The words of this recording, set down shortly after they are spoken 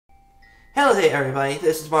Hello there everybody,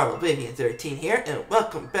 this is Marvel Oblivion 13 here, and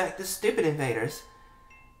welcome back to Stupid Invaders.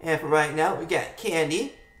 And for right now, we got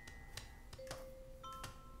Candy.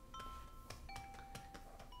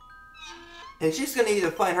 And she's gonna need to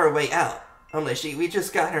find her way out. We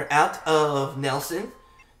just got her out of Nelson,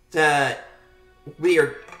 that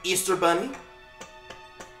weird Easter bunny.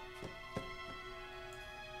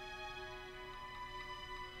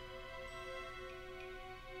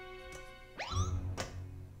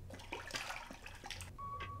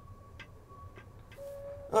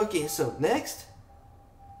 Okay, so next,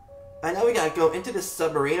 I know we gotta go into the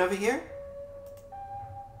submarine over here.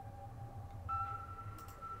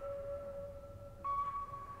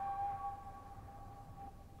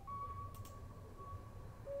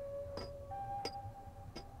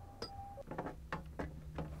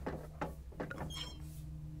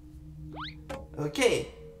 Okay,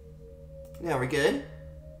 now we're good.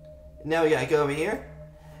 Now we gotta go over here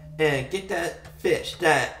and get that fish.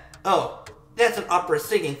 Oh, that's an opera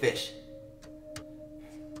singing fish.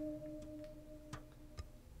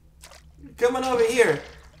 Come on over here.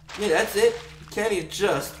 Yeah, that's it. Candy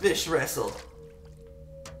just fish wrestled.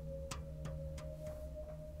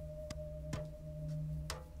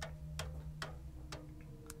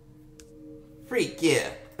 Freak, yeah.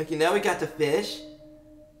 Okay, now we got the fish.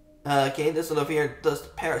 Okay, this one over here does the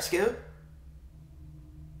periscope.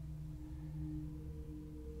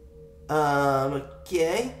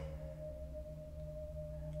 Okay.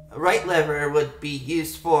 A right lever would be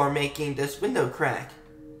used for making this window crack.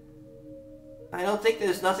 I don't think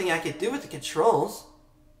there's nothing I could do with the controls.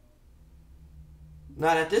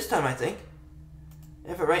 Not at this time, I think.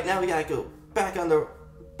 And for right now, we gotta go back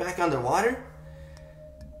underwater.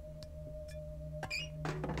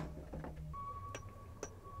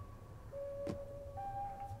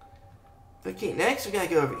 Okay, next we gotta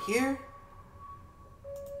go over here.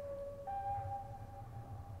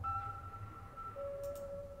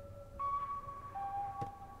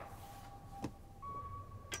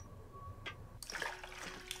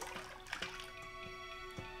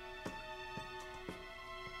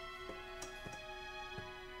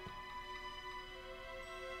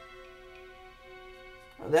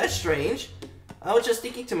 Oh, that's strange. I was just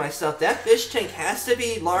thinking to myself, that fish tank has to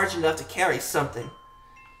be large enough to carry something.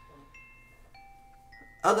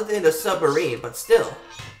 Other than the submarine, but still.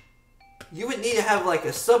 You would need to have like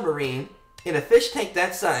a submarine in a fish tank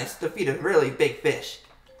that size to feed a really big fish.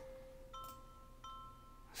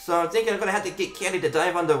 So I'm thinking I'm gonna have to get Candy to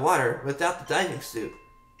dive underwater without the diving suit.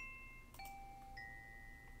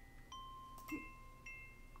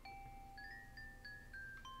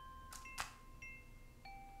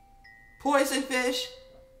 Poison fish?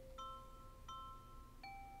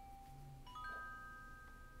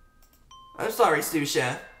 I'm sorry, Sous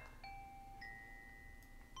Chef.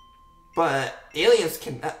 But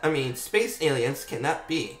space aliens cannot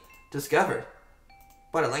be discovered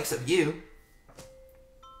by the likes of you.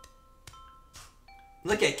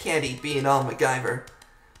 Look at Candy being all MacGyver,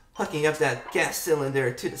 hooking up that gas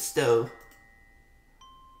cylinder to the stove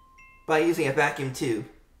by using a vacuum tube.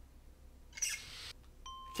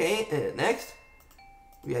 Okay, and next,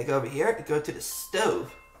 we gotta go over here and go to the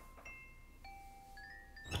stove.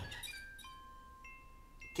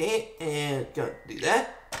 Okay, and go do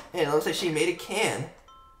that. And it looks like she made a can.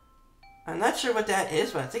 I'm not sure what that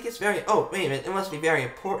is, but I think it's very... Oh, wait a minute, it must be very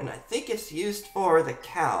important. I think it's used for the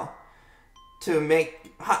cow to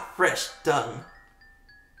make hot, fresh dung.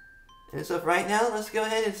 And so right now, let's go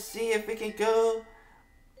ahead and see if we can go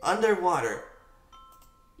underwater.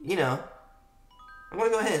 You know, I'm gonna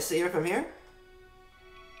go ahead and save it from here.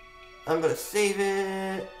 I'm gonna save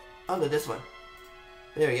it onto this one.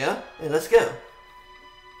 There we go, and let's go.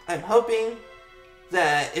 I'm hoping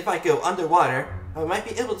that if I go underwater, I might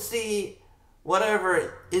be able to see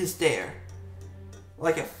whatever is there.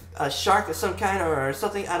 Like a shark of some kind or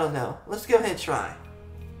something, I don't know. Let's go ahead and try.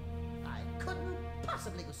 I couldn't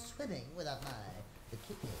possibly go swimming without my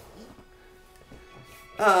bikini.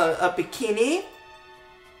 A bikini?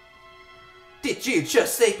 Did you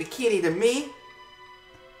just say bikini to me?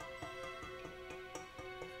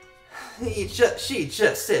 She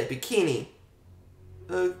just said bikini.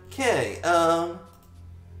 Okay,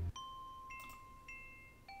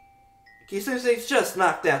 okay, since they've just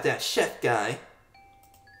knocked out that chef guy,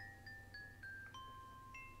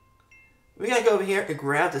 we gotta go over here and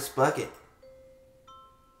grab this bucket.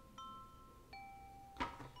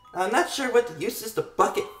 I'm not sure what the use is the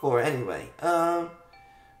bucket for anyway.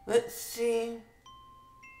 Let's see.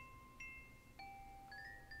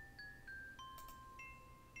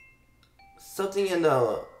 Something in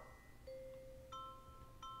the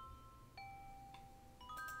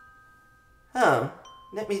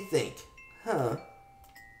Let me think. Huh.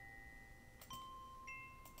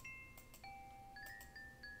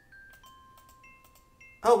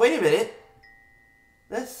 Oh, wait a minute.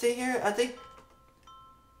 Let's see here. I think...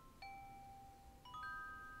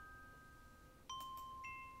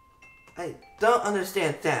 I don't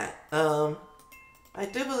understand that. I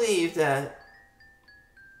do believe that...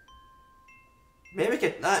 Maybe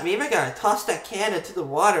I gotta toss that can into the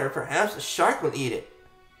water. Perhaps the shark will eat it.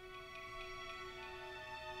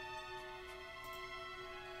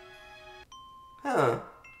 Huh.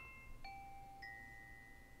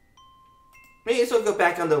 Maybe as well go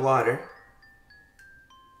back underwater.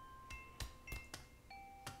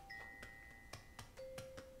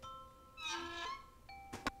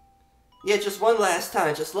 Yeah, just one last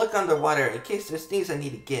time. Just look underwater in case there's things I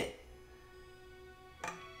need to get.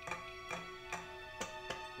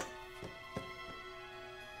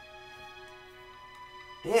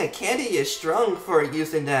 Yeah, Candy is strong for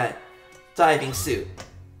using that diving suit.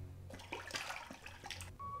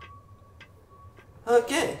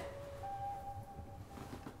 Okay.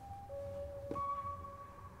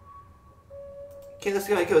 Okay, let's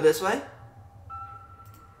go this way.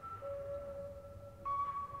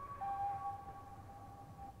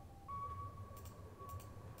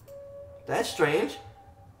 That's strange.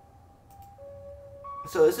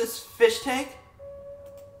 So is this fish tank?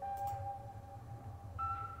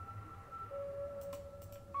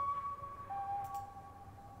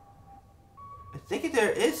 I think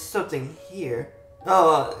there is something here.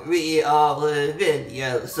 Oh, we all live in the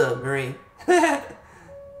yellow submarine.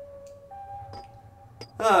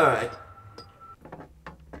 Alright.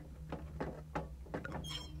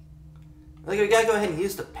 Okay, we gotta go ahead and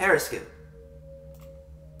use the periscope.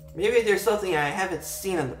 Maybe there's something I haven't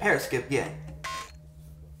seen on the periscope yet.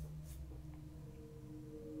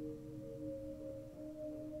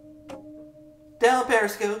 Down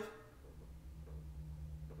periscope.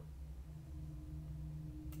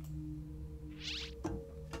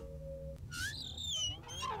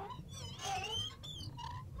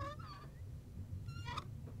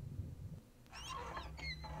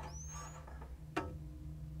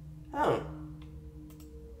 Oh.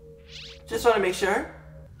 Just want to make sure.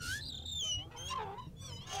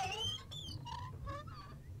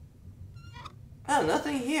 Oh,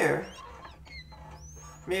 nothing here.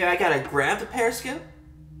 Maybe I gotta grab the periscope?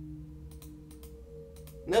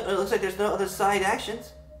 No, it looks like there's no other side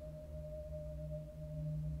actions.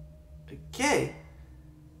 Okay.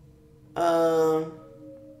 Oh,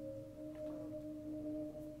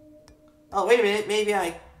 wait a minute. Maybe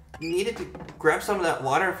I needed to grab some of that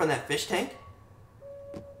water from that fish tank?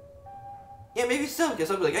 Yeah, maybe so,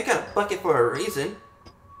 because I'm like, I got a bucket for a reason.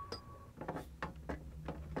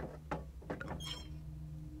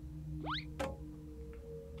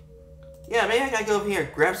 Yeah, maybe I gotta go over here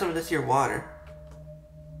and grab some of this here water.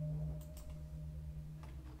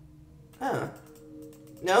 Huh.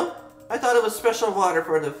 No? I thought it was special water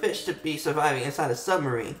for the fish to be surviving inside a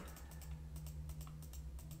submarine.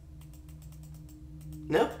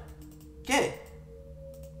 Nope. Okay.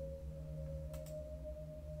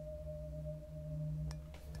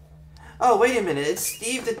 Oh, wait a minute. It's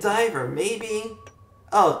Steve the Diver. Maybe...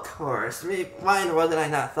 Oh, of course. Maybe... Why in the world did I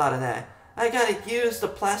not thought of that? I gotta use the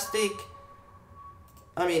plastic...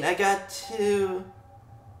 I got to...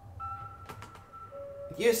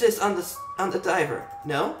 Use this on the diver.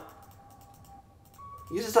 No?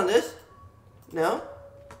 Use this on this? No?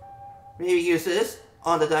 Maybe use this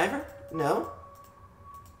on the diver? No?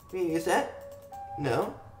 Maybe use that?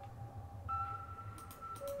 No?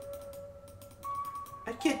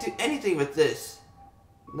 I can't do anything with this.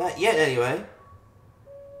 Not yet, anyway.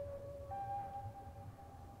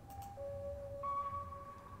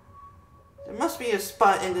 There must be a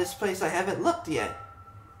spot in this place I haven't looked yet.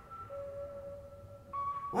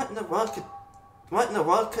 What in the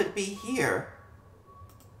world could be here?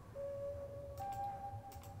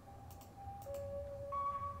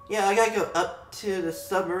 Yeah, I gotta go up to the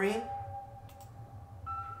submarine.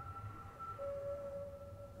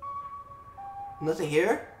 Nothing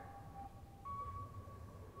here?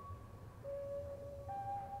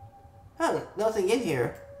 Huh, nothing in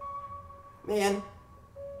here. Man.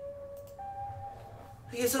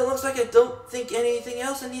 Okay, so it looks like I don't think anything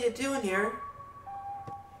else I need to do in here.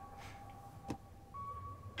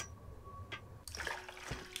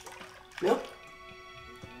 Nope.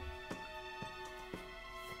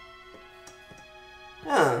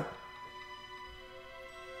 Huh.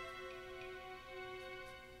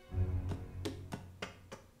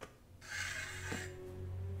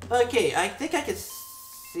 Okay, I think I could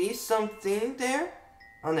see something there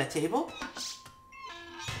on that table.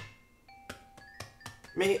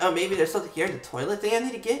 Maybe there's something here in the toilet thing I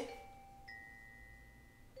need to get?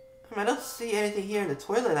 I don't see anything here in the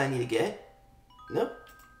toilet I need to get. Nope.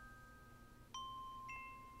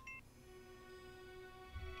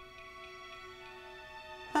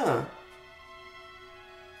 Huh.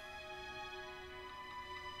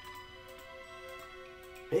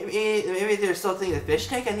 Maybe there's something in the fish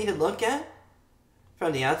tank I need to look at?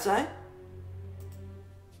 From the outside?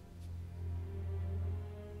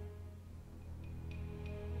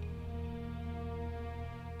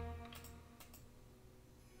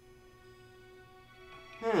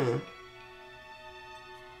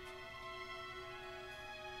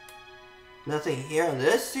 Nothing here on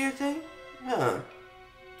this here thing? Huh.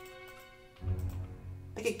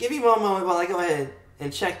 Okay, give me one moment while I go ahead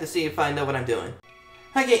and check to see if I know what I'm doing.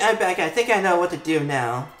 Okay, I'm back. I think I know what to do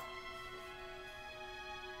now.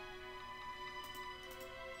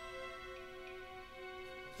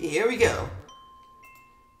 Here we go.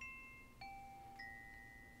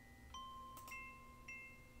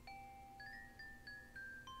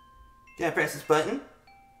 Gotta press this button.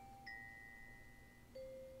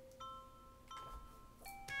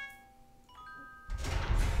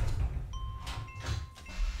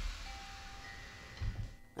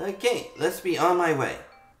 Okay, let's be on my way.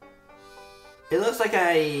 It looks like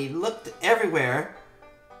I looked everywhere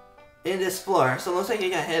in this floor, so it looks like I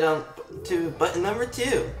gotta head on to button number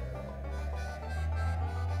 2.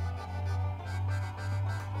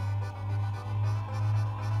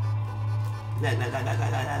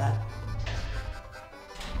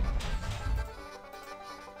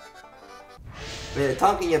 They're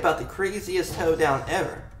talking about the craziest hoedown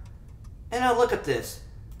ever. And now look at this.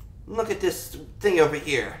 Look at this thing over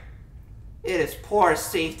here. It has poor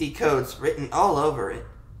safety codes written all over it.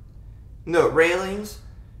 No railings.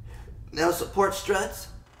 No support struts.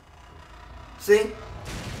 See?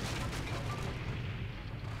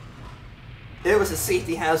 It was a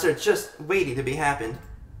safety hazard just waiting to be happened.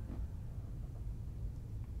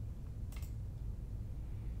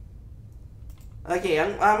 Okay,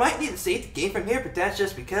 I might need to save the game from here, but that's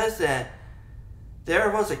just because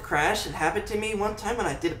there was a crash that happened to me one time when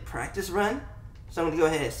I did a practice run. So I'm going to go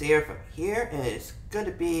ahead and save it from here, and it's going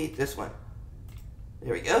to be this one.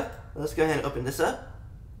 There we go. Let's go ahead and open this up.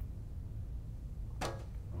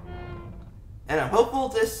 And I'm hopeful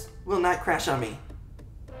this will not crash on me.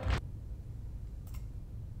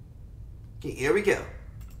 Okay, here we go.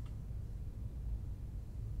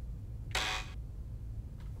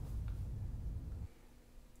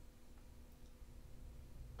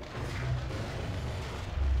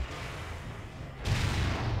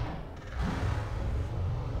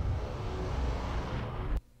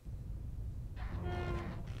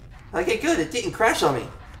 Okay, good. It didn't crash on me.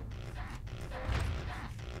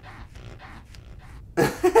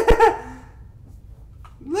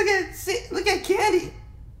 Look at Candy.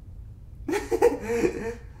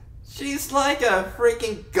 She's like a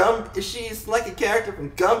freaking she's like a character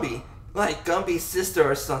from Gumby, like Gumby's sister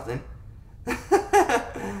or something.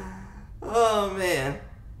 Oh man.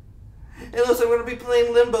 It looks like we're gonna be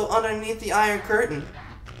playing Limbo underneath the Iron Curtain.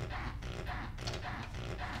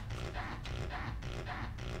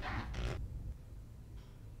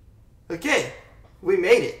 Okay, we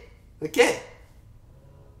made it. Okay.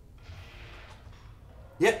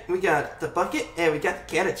 Yep, we got the bucket and we got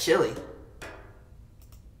the can of chili.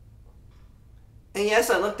 And yes,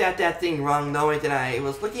 I looked at that thing wrong, knowing that I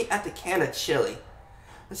was looking at the can of chili.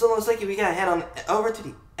 It's almost like we gotta head on over to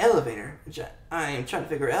the elevator, which I am trying to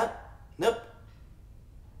figure out. Nope.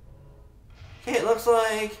 Okay, it looks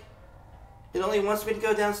like it only wants me to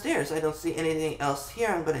go downstairs. I don't see anything else here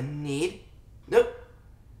I'm gonna need. Nope.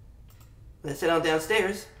 Let's head on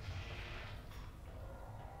downstairs.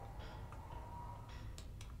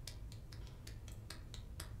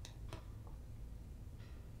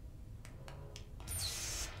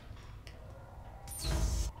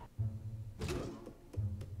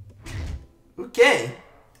 Okay.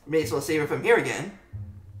 May as well save it from here again.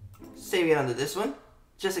 Saving it onto this one,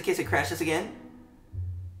 just in case it crashes again.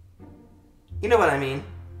 You know what I mean.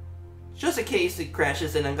 Just in case it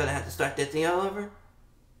crashes and I'm gonna have to start that thing all over.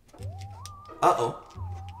 Uh-oh.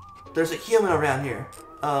 There's a human around here.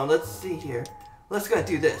 Let's see here. Let's go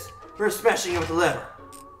do this. We're smashing it with the lever.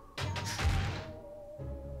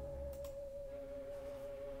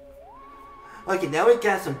 Okay, now we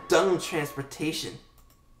got some dung transportation.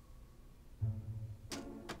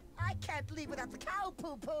 I can't leave without the cow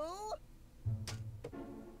poo-poo.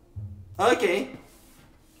 Okay.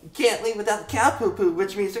 You can't leave without the cow poo-poo,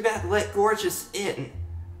 which means we're gonna have to let Gorgeous in.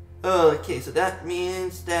 Okay, so that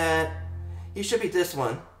means that he should be this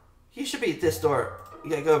one. He should be this door. You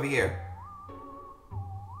gotta go over here.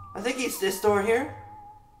 I think it's this door here.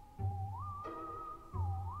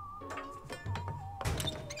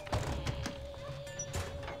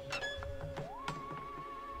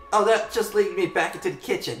 Oh, that just leads me back into the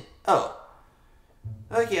kitchen. Oh.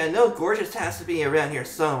 Okay, I know Gorgeous has to be around here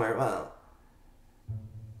somewhere. Well,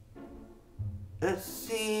 let's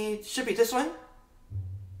see. Should be this one.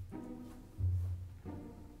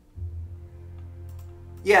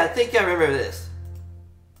 Yeah, I think I remember this.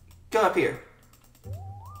 Go up here.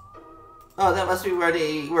 Oh, that must be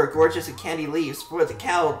where Gorgeous and Candy leaves for the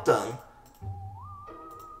cow dung.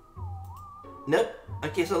 Nope.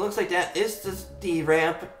 Okay, so it looks like that is the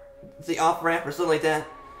ramp, the off ramp or something like that,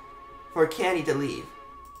 for Candy to leave.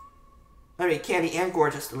 I mean, Candy and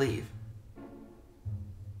Gorgeous to leave.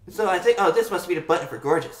 So I think, oh, this must be the button for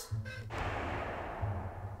Gorgeous.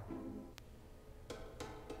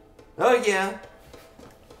 Oh yeah.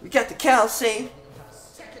 We got the cow safe.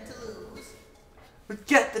 We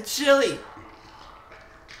got the chili.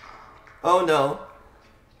 Oh no.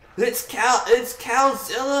 It's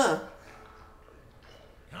Cowzilla.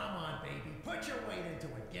 Come on, baby. Put your weight into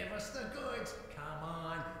it. Give us the goods. Come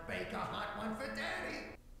on. Bake a hot one for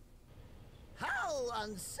Daddy. How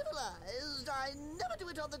uncivilized! I never do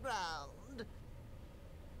it on the ground.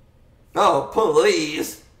 Oh,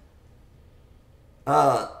 please.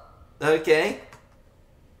 Okay.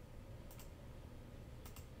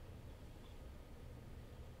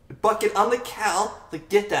 Bucket on the cow to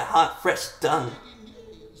get that hot, fresh dung.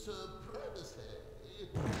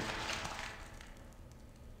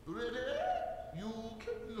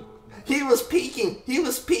 He was peeking. He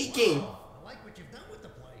was peeking. Wow, I like what you've done with the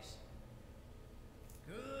place.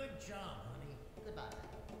 Good job, honey. Goodbye.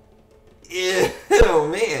 Ew,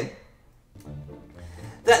 man.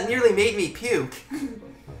 That nearly made me puke.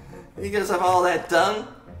 Because of all that dung.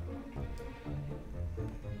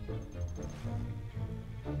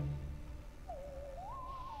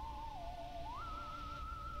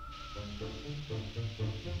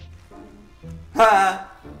 Ha!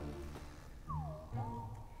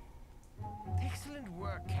 Excellent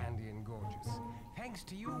work, Candy and Gorgeous. Thanks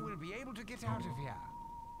to you, we'll be able to get out of here.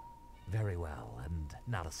 Very well, and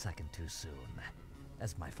not a second too soon.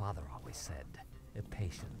 As my father always said,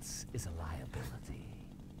 patience is a liability.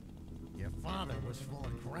 Your father was full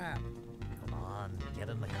of crap. Come on, get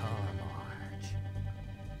in the car, Marge.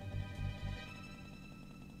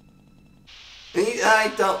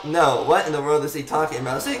 I don't know. What in the world is he talking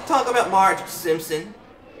about? Is he talking about Marge Simpson?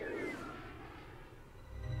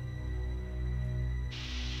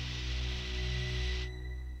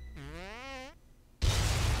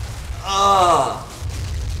 Oh.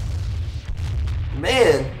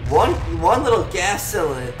 Man, one little gas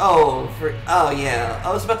cylinder. Oh yeah.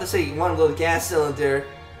 I was about to say one little gas cylinder.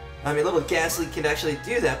 I mean, little gas leak can actually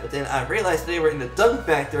do that, but then I realized they were in the dung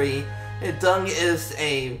factory, and dung is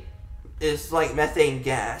like methane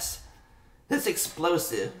gas. It's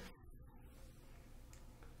explosive.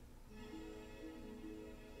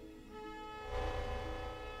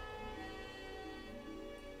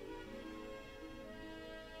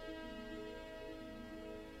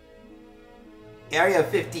 Area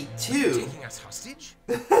 52. Taking us hostage?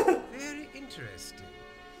 Very interesting.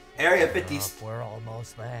 Area 50. We're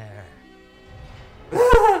almost there.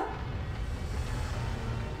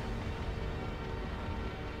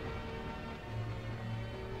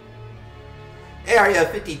 Area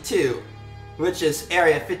 52, which is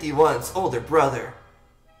Area 51's older brother.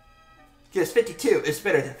 Because 52 is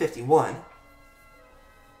better than 51.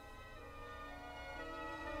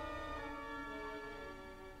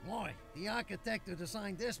 Boy, the architect who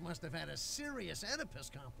designed this must have had a serious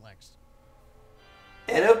Oedipus complex.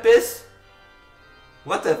 Oedipus?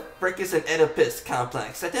 What the frick is an Oedipus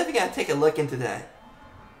complex? I definitely gotta take a look into that.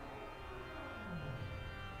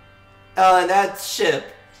 Oh, and that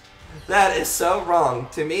ship. That is so wrong.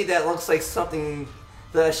 To me, that looks like something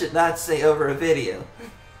that I should not say over a video.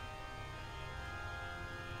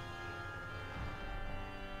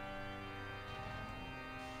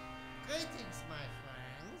 Greetings, my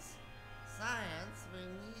friends. Science will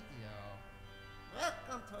need you.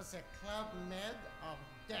 Welcome to the Club Med of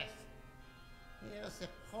Death. Here's the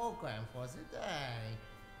program for the day.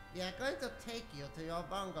 We are going to take you to your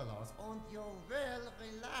bungalows and you will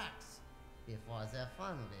relax before the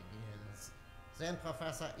fun begins. Then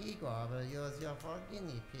Professor Igor will use you for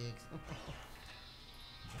guinea pigs.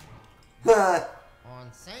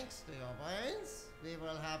 And thanks to your brains, we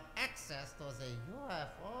will have access to the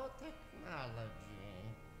UFO technology.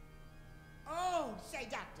 Oh, say,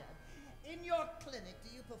 doctor, in your clinic, do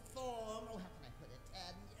you perform, how can I put it,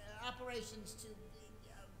 operations to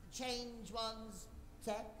change one's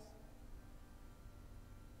sex?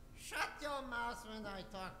 cross when I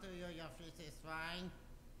talk to you, you filthy swine.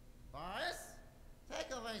 Boys, take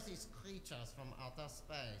away these creatures from outer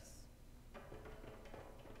space.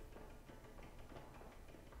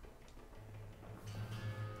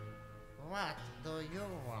 What do you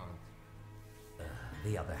want?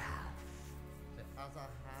 The other half. The other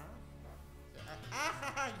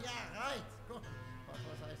half? Yeah, right. Good. What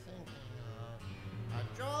was I thinking?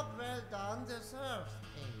 A job well done deserves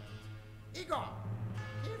payment. Igor,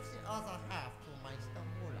 give the other half to Meister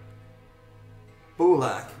Bulak.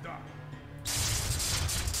 Bulak.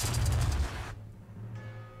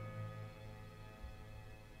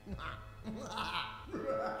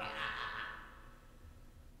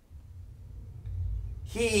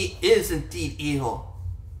 He is indeed evil.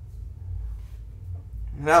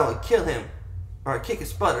 And I will kill him. Or kick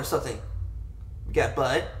his butt or something. We got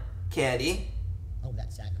Bud, Candy. Oh, that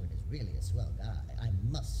Saccharin is really a swell guy. I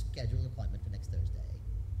must schedule an appointment for next Thursday.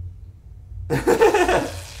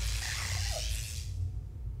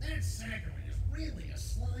 That Saccharin is really a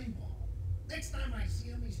slime ball. Next time I see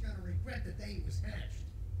him, he's gonna regret the day he was hatched.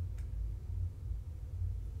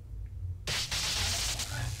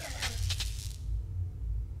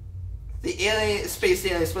 The alien, space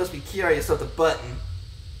alien is supposed to be curious of the button.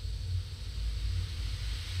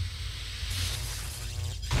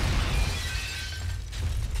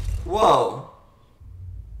 Whoa.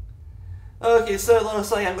 Okay, so it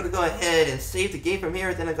looks like I'm going to go ahead and save the game from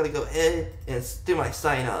here. Then I'm going to go ahead and do my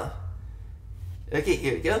sign off. Okay,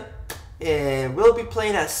 here we go. And we'll be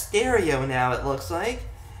playing a stereo now, it looks like.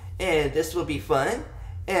 And this will be fun.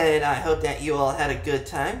 And I hope that you all had a good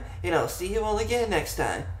time. And I'll see you all again next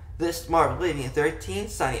time. This is Marvel Living 13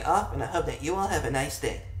 signing off. And I hope that you all have a nice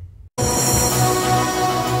day.